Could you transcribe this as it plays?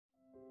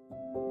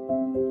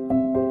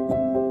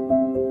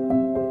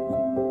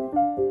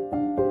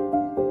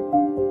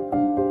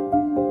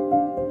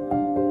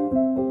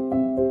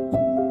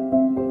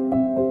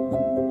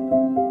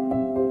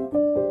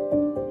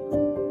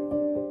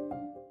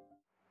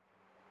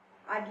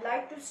I'd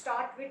like to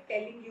start with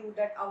telling you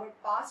that our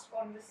past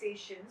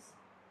conversations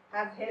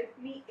have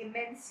helped me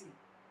immensely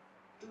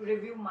to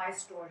review my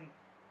story,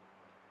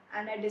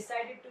 and I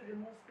decided to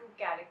remove two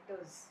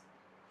characters.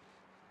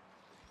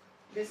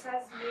 This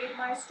has made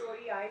my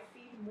story, I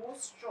feel, more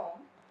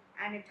strong,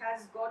 and it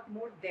has got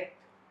more depth.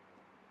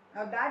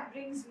 Now that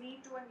brings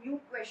me to a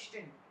new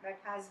question that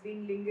has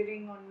been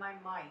lingering on my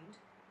mind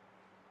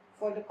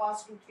for the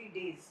past 2-3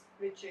 days,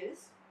 which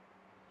is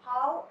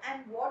how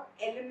and what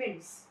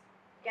elements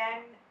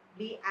can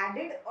be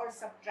added or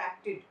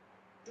subtracted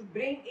to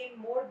bring in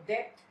more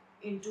depth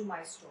into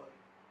my story.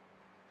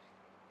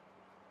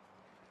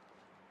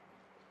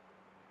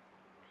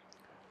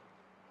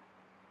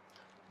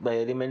 By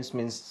elements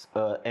means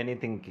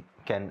anything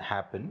can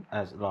happen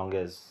as long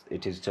as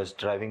it is just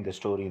driving the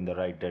story in the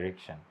right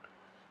direction.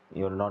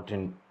 You're not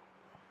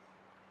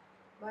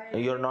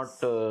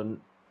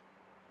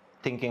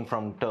thinking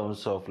from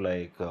terms of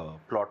like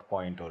plot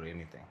point or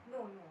anything.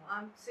 No,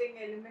 I'm saying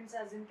elements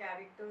as in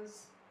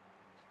characters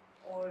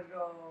or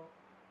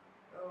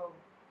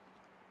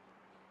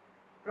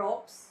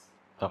props.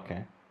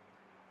 Okay.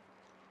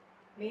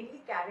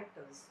 Mainly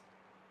characters.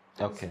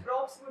 Okay.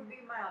 Props would be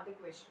my other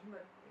question,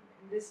 but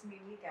in this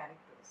mainly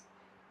characters.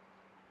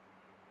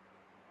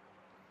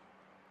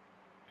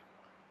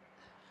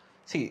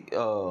 See,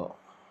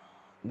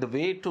 the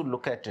way to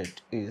look at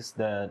it is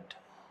that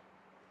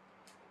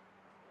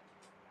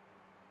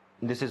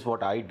this is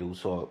what I do,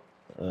 so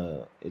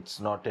it's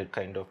not a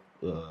kind of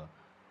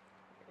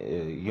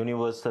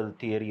universal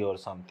theory or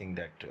something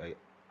that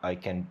I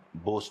can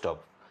boast of.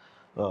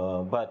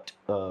 But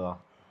the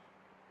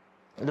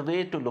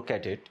way to look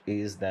at it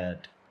is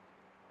that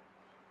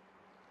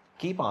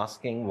keep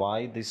asking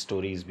why this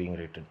story is being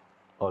written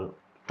or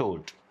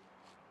told.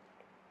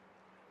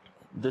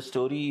 The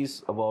story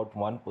is about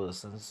one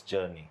person's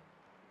journey,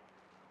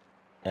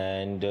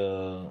 and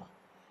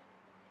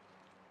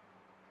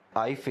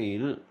I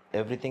feel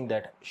everything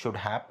that should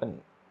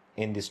happen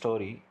in the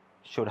story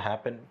should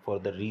happen for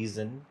the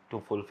reason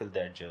to fulfill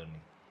that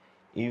journey.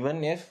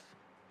 Even if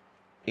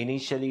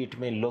initially it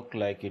may look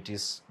like it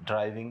is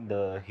driving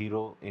the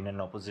hero in an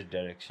opposite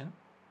direction,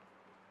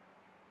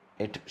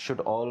 it should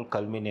all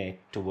culminate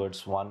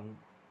towards one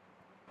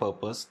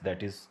purpose,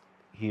 that is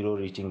hero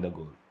reaching the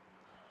goal.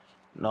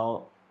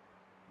 Now,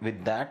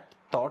 with that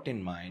thought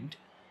in mind,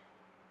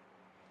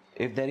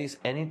 if there is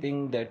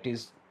anything that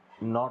is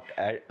not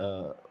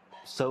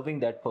serving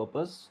that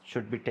purpose,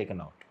 should be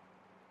taken out.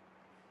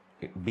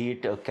 Be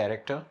it a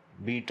character,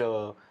 be it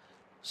a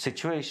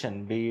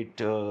situation, be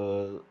it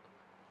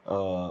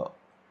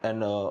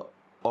an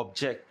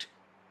object,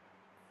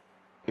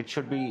 it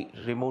should be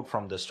removed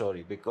from the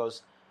story,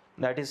 because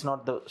that is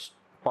not the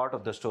part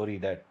of the story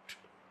that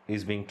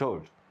is being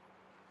told.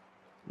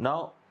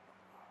 Now,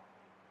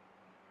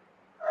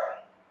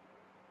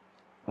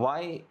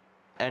 why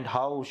and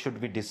how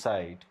should we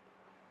decide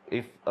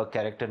if a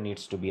character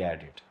needs to be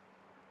added?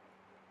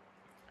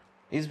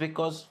 Is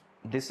because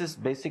this is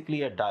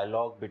basically a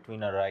dialogue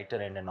between a writer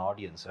and an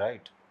audience,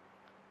 right?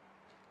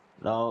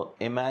 Now,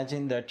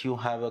 imagine that you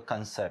have a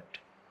concept,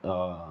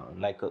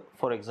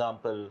 for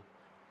example,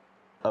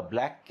 a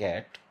black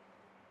cat.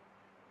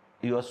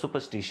 You are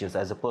superstitious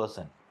as a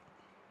person,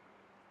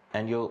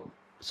 and you're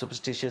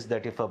superstitious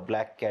that if a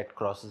black cat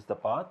crosses the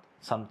path,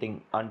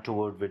 something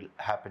untoward will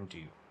happen to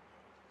you.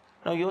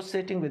 Now, you're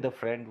sitting with a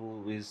friend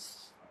who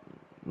is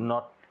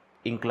not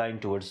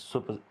inclined towards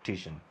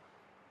superstition.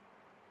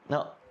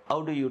 Now,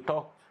 how do you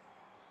talk?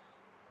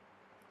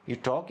 You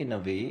talk in a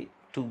way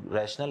to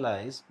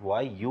rationalize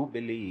why you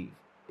believe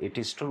it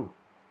is true.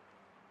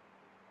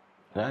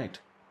 Right?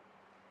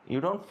 You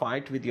don't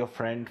fight with your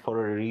friend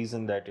for a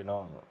reason that,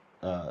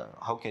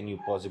 how can you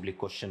possibly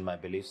question my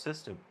belief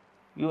system?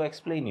 You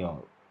explain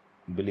your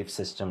belief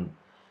system,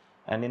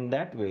 and in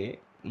that way,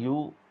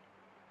 you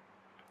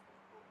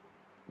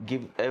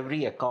give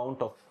every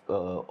account of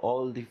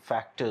all the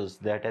factors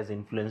that has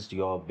influenced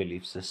your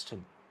belief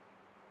system.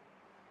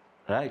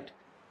 Right?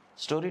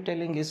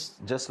 Storytelling is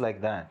just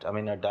like that. I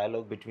mean, a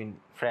dialogue between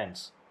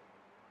friends.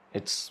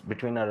 It's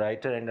between a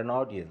writer and an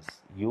audience.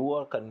 You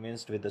are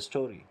convinced with the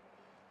story.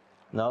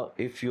 Now,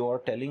 if you are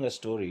telling a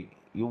story,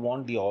 you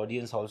want the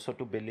audience also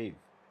to believe,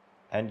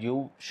 and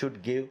you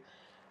should give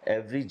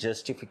every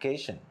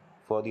justification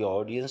for the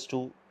audience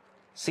to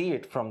see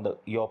it from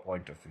your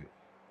point of view.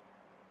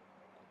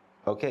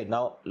 Okay,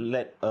 now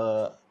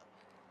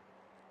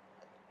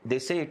they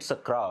say it's a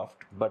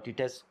craft, but it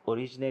has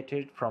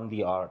originated from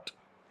the art.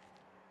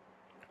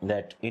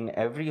 That in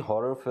every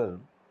horror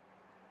film,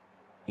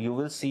 you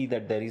will see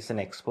that there is an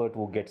expert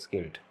who gets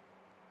killed.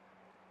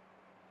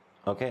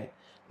 Okay,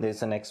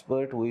 there's an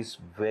expert who is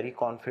very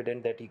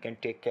confident that he can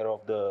take care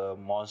of the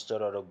monster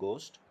or a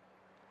ghost.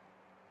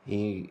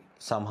 He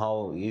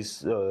somehow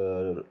is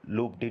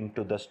looped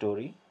into the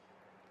story.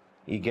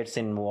 He gets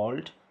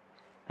involved,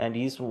 and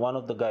he's one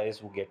of the guys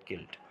who get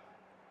killed.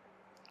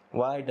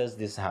 Why does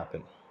this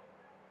happen?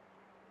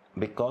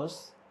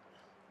 Because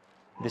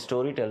the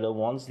storyteller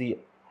wants the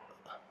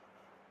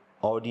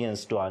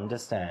audience to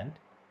understand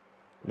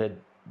that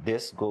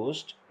this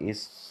ghost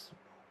is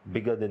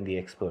bigger than the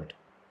expert,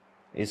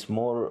 is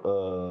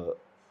more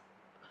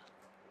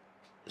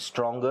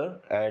stronger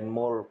and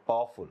more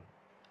powerful.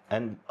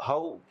 And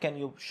how can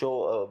you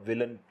show a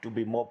villain to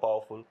be more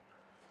powerful?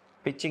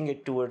 Pitching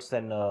it towards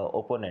an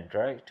opponent,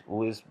 right,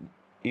 who is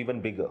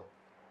even bigger.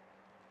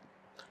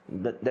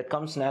 That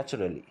comes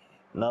naturally.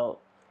 Now,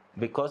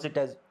 because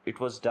it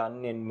was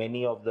done in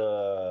many of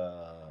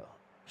the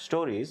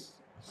stories,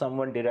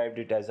 someone derived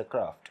it as a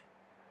craft.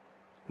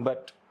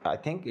 But I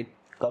think it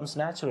comes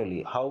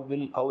naturally. How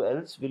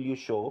else will you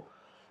show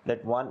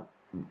that one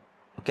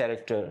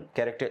character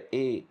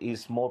A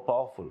is more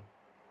powerful?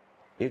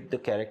 If the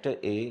character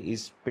A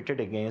is pitted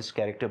against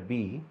character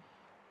B,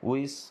 who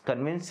is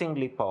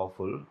convincingly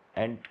powerful,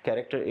 and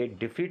character A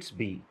defeats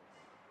B,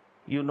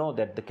 you know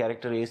that the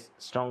character A is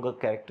stronger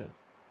character.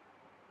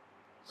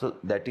 So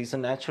that is a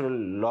natural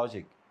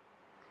logic,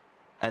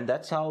 and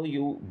that's how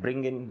you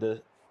bring in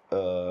the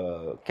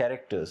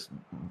characters.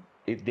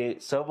 If they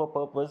serve a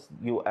purpose,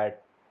 you add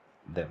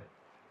them.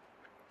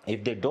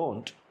 If they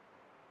don't,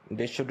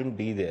 they shouldn't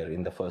be there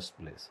in the first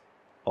place,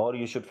 or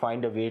you should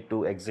find a way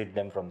to exit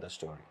them from the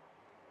story.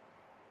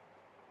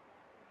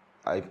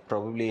 I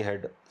probably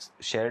had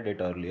shared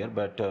it earlier,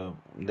 but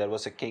there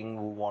was a king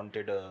who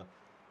wanted a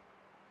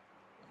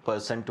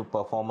person to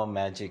perform a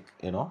magic,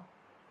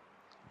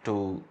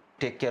 to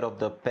take care of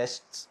the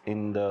pests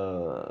in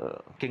the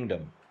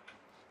kingdom.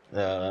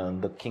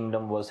 The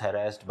kingdom was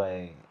harassed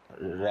by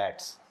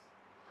rats,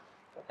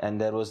 and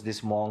there was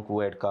this monk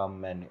who had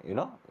come, and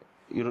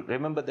you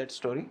remember that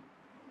story.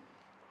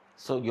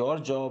 So your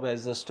job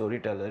as a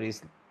storyteller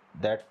is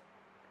that,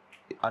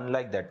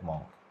 unlike that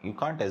monk, you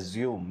can't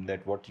assume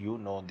that what you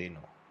know they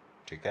know.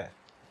 Okay?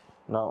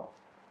 Now,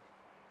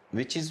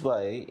 which is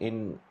why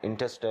in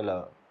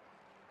Interstellar,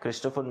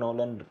 Christopher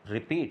Nolan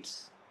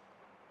repeats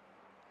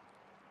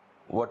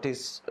what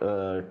is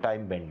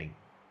time bending.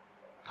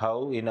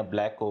 How in a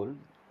black hole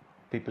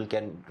people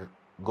can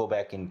go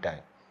back in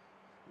time,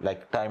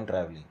 like time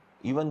traveling.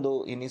 Even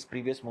though in his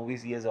previous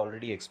movies he has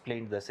already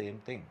explained the same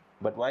thing.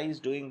 But why he's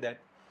doing that?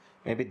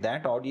 Maybe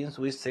that audience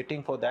who is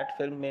sitting for that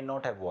film may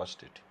not have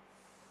watched it.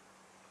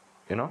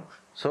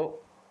 So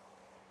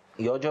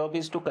your job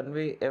is to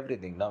convey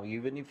everything. Now,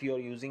 even if you are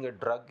using a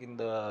drug in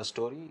the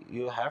story,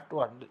 you have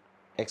to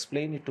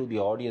explain it to the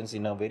audience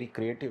in a very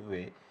creative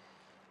way.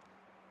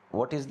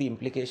 What is the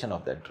implication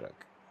of that drug?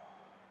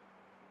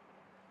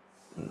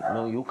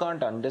 No, you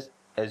can't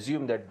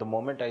assume that the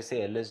moment I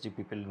say LSD,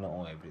 people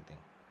know everything.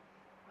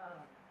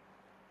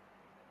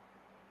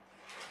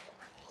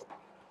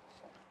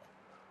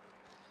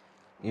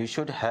 You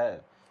should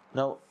have.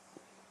 Now,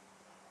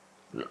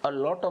 a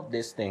lot of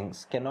these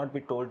things cannot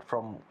be told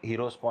from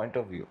hero's point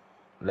of view.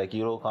 Like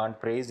hero can't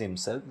praise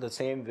himself. The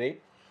same way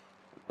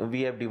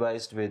we have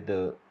devised with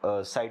a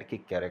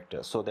sidekick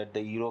character so that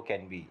the hero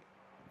can be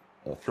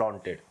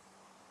flaunted.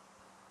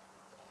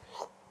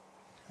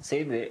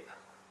 Same way,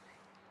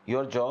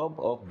 your job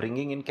of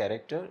bringing in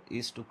character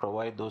is to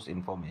provide those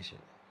information.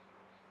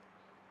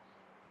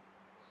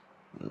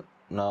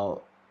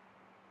 Now,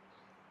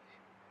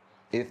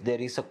 if there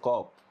is a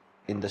cop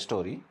in the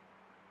story,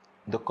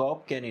 the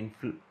cop can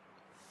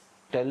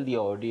tell the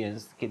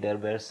audience that there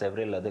were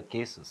several other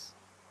cases,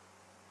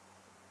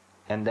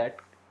 and that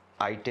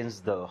heightens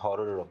the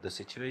horror of the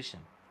situation,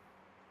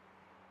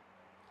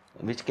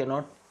 which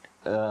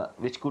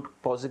could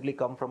possibly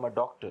come from a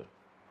doctor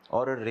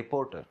or a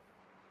reporter,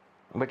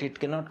 but it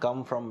cannot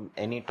come from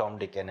any Tom,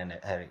 Dick, and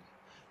Harry.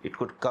 It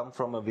could come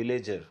from a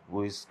villager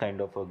who is kind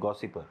of a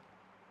gossiper.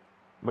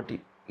 But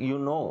you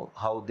know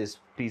how this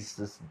piece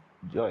is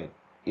joined.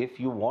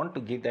 If you want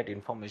to give that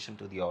information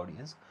to the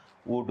audience,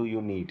 who do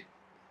you need?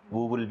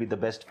 Who will be the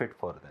best fit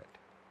for that?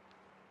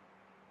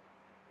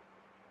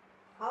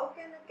 How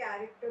can a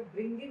character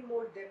bring in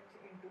more depth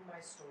into my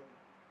story?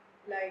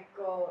 Like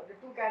the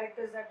two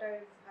characters that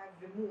I have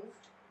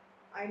removed,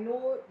 I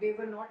know they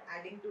were not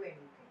adding to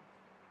anything.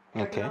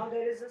 But Okay. now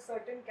there is a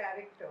certain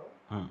character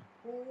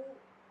who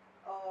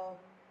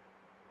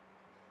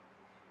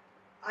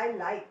I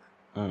like.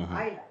 Mm-hmm.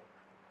 I like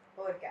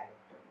her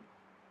character,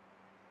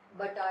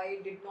 but I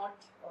did not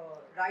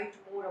write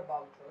more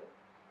about her.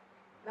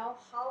 Now,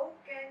 how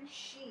can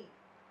she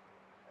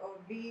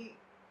be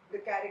the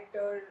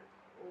character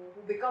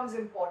who becomes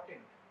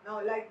important?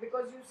 Now, like,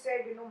 because you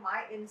said,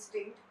 my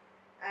instinct,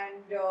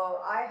 and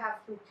I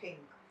have to think.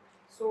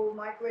 So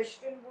my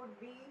question would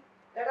be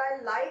that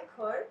I like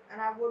her and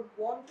I would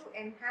want to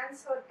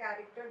enhance her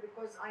character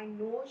because I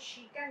know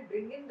she can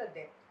bring in the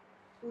depth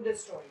to the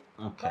story.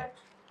 Okay. But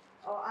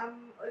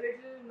I'm a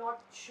little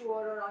not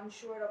sure or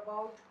unsure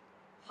about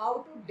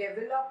how to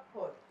develop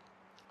her.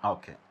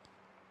 Okay.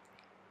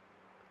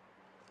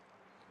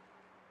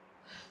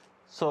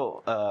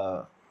 So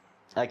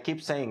I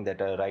keep saying that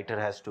a writer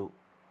has to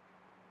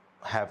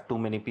have too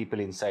many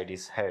people inside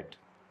his head,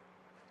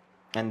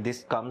 and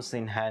this comes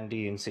in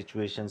handy in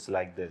situations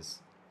like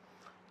this.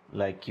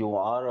 Like you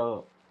are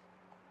a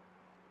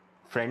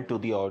friend to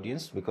the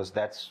audience because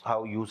that's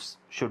how you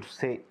should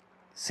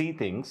see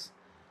things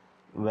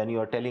when you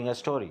are telling a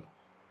story.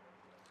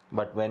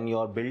 But when you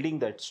are building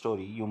that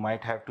story, you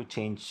might have to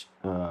change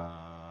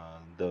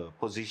the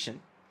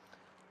position,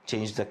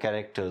 change the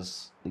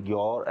characters,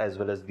 your as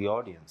well as the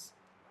audience.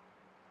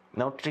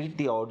 Now treat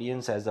the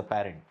audience as a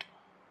parent,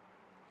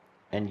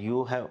 and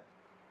you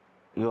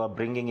are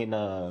bringing in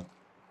a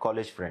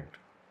college friend,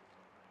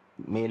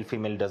 male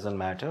female doesn't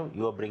matter,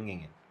 you are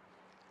bringing in.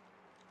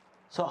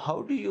 So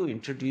how do you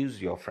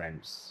introduce your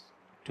friends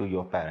to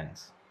your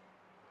parents?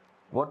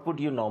 What would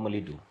you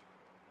normally do?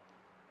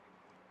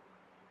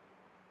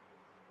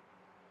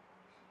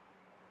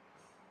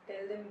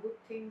 Tell them good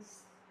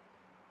things.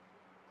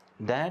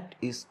 That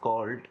is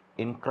called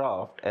in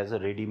craft as a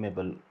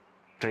redeemable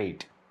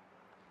trait.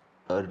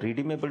 A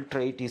redeemable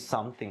trait is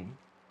something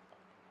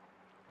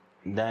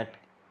that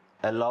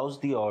allows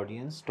the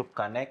audience to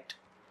connect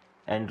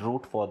and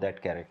root for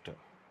that character.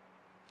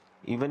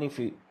 Even if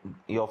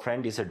your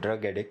friend is a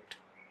drug addict,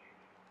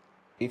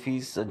 if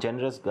he's a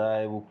generous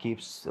guy who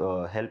keeps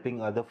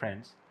helping other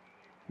friends,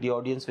 the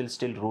audience will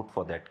still root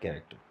for that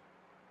character.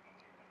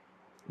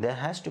 There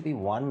has to be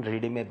one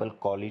redeemable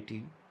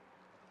quality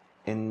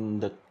in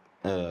the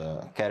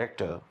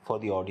character for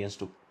the audience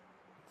to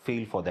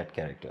feel for that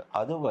character.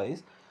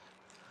 Otherwise,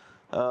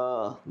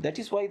 that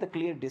is why the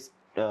clear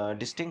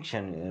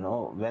distinction,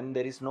 when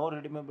there is no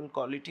redeemable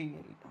quality,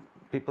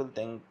 people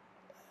think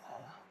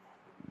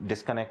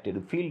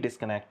feel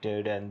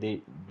disconnected, and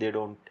they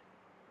don't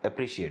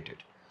appreciate it.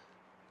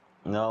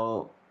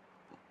 Now,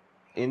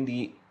 in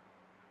the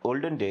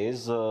olden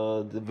days,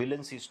 the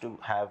villains used to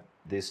have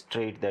this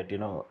trait that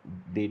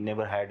they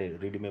never had a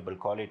redeemable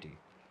quality,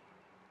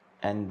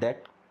 and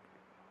that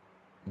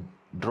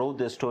drove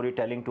the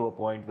storytelling to a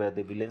point where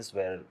the villains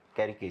were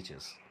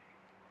caricatures.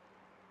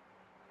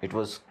 It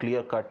was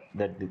clear cut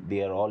that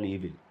they are all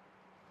evil.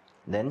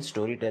 Then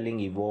storytelling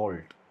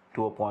evolved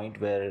to a point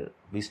where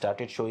we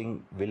started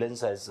showing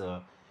villains as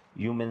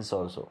humans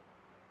also,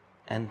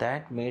 and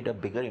that made a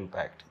bigger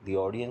impact. The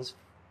audience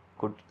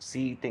could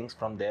see things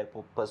from their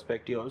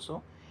perspective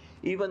also,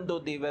 even though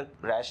they were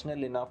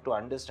rational enough to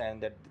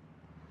understand that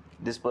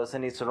this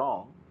person is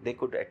wrong, they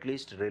could at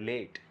least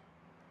relate,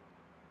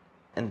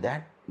 and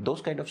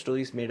those kind of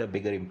stories made a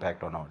bigger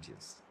impact on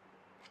audience.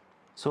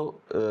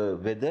 So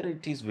whether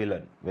it is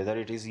villain, whether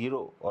it is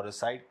hero or a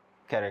side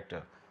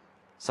character,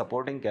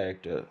 supporting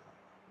character,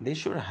 they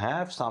should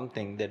have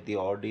something that the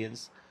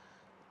audience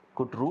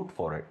could root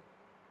for it,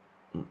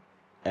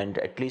 and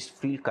at least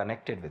feel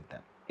connected with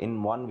them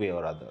in one way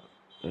or other.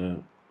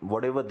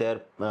 Whatever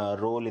their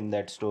role in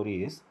that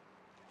story is,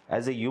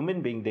 as a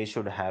human being, they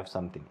should have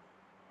something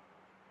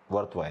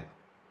worthwhile.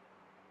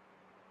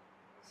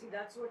 See,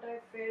 that's what I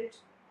felt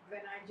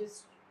when I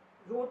just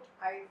wrote.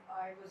 I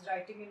was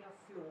writing in a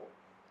flow,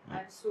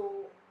 and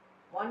so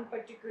one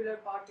particular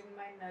part in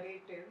my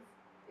narrative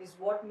is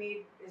what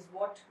made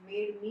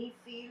me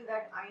feel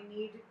that I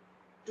need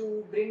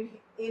to bring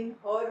in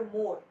her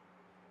more.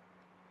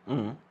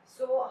 Mm-hmm.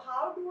 So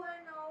how do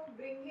I now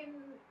bring in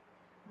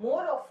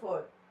more of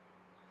her?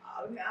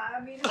 I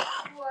mean,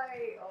 how do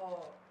I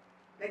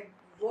like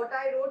what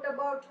I wrote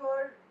about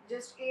her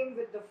just came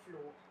with the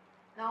flow.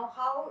 Now,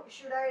 how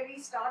should I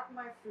restart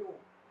my flow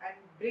and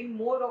bring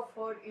more of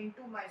her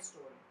into my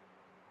story?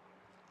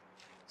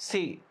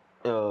 See,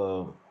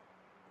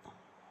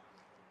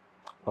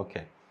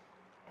 okay.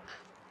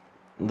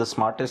 The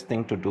smartest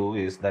thing to do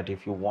is that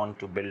if you want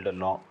to build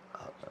a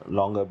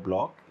longer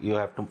block, you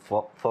have to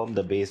form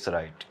the base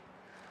right.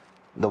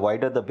 The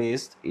wider the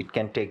base, it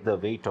can take the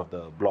weight of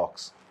the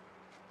blocks.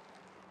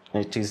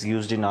 It is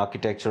used in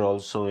architecture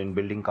also, in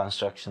building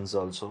constructions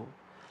also.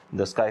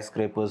 The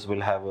skyscrapers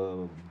will have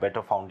a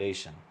better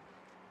foundation.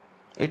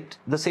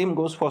 The same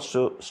goes for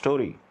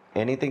story.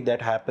 Anything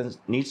that happens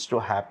needs to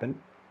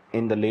happen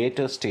in the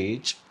later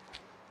stage,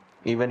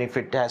 even if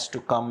it has to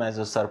come as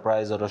a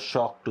surprise or a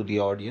shock to the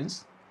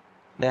audience.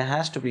 There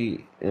has to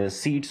be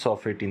seeds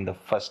of it in the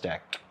first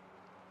act.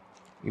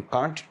 You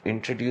can't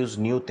introduce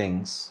new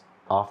things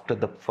after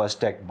the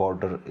first act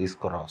border is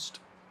crossed.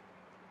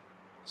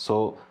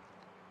 So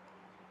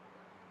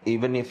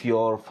even if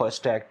your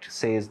first act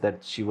says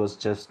that she was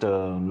just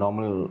a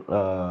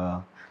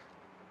normal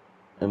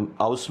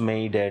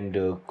housemaid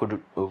and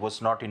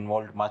was not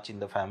involved much in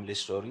the family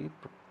story,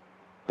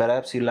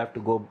 perhaps you'll have to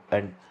go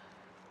and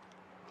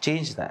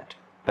change that.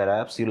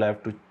 Perhaps you'll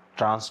have to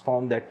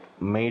transform that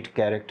maid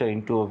character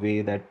into a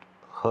way that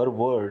her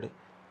word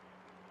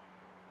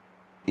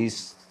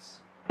is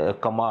a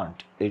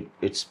command.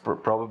 It's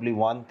probably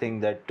one thing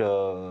that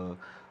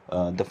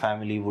the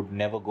family would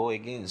never go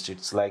against.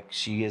 It's like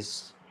she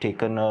has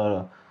taken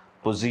a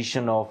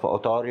position of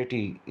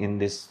authority in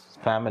this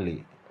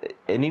family.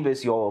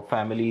 Anyways, your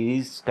family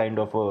is kind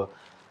of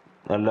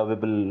a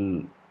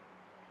lovable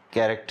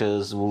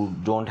characters who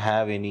don't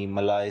have any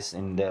malice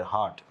in their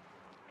heart.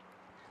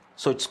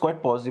 So it's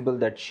quite possible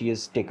that she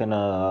has taken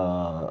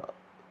a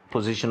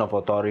position of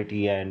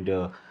authority, and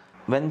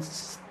when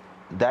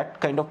that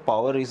kind of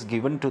power is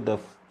given to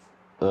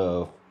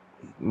the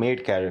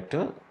maid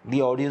character,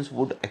 the audience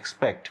would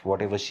expect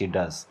whatever she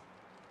does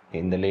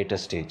in the later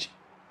stage.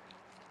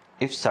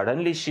 if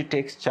suddenly she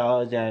takes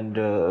charge and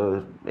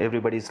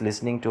everybody is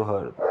listening to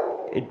her,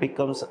 it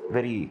becomes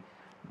very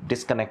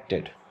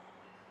disconnected.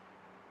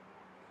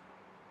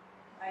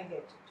 I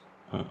get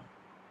it.